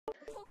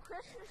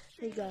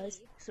Hey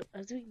guys, so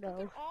as we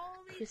know,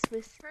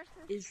 Christmas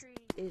is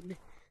in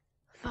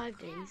 5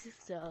 days,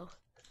 so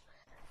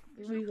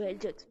we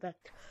might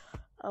expect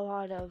a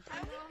lot of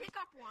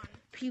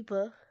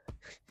people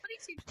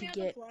to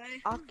get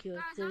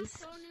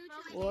Oculuses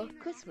for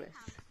Christmas.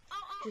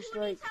 Just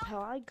like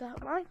how I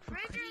got mine for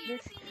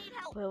Christmas.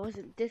 Well, it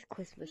wasn't this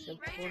Christmas, of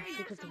course,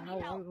 because of how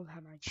long I've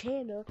had my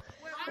channel,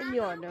 and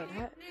you all know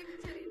that.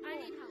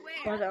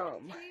 But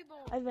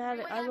I've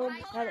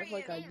only had it for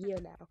like a year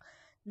now.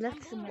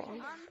 Next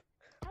month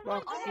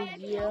marks a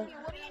year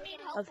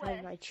of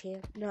having my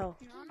channel. No,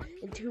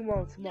 in 2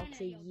 months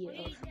marks a year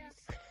of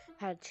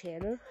had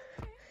channel.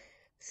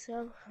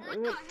 So I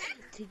want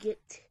to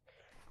get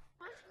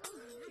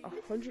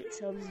 100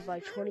 subs by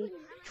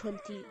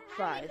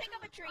 2025.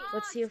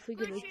 Let's see if we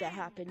can make that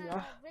happen,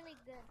 y'all.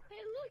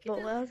 But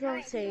as I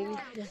was saying,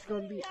 there's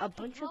gonna be a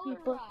bunch of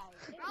people,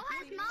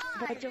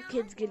 a bunch of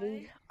kids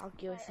getting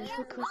Oculuses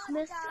for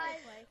Christmas,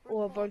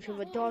 or a bunch of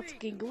adults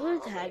getting glue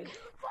tag,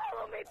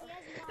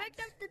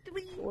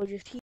 or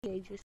just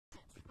teenagers.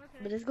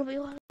 But there's gonna be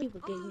a lot of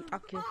people getting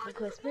Oculus for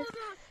Christmas,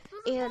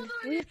 and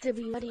we have to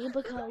be ready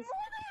because,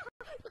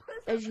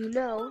 as you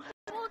know,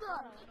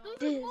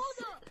 this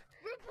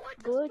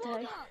glue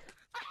tag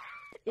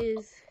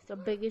is the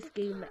biggest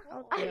game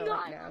out there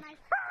right now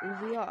in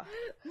VR.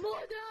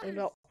 You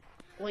know,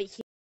 wait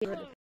here.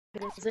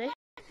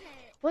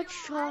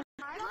 Let's try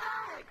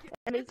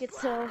and make it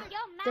so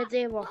that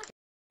they walk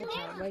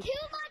down. Like,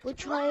 we're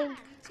trying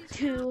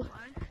to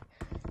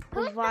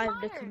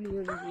revive the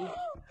community.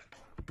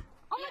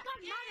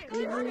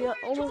 We are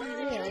almost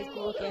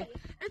there.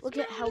 Look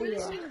at how we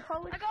are.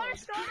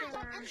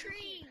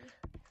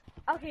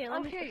 Okay,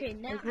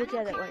 let's look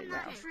at it right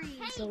now.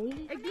 So we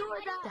need to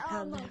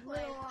have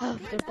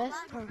the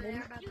best time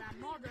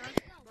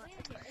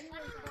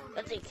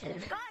that they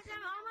can.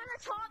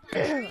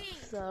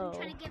 So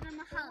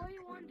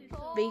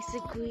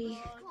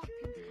basically,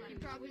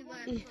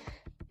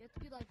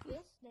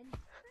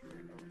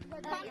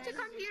 come to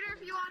computer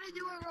if you want to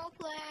do a role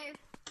play.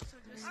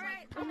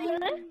 Alright,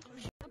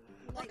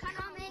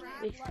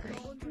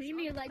 basically, you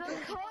mean like the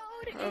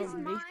code is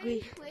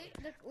basically,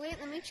 wait,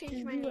 let me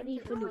change my be name. ready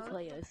for new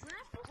players.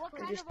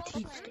 And just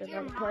teach them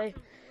how to play.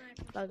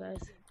 Bye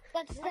guys.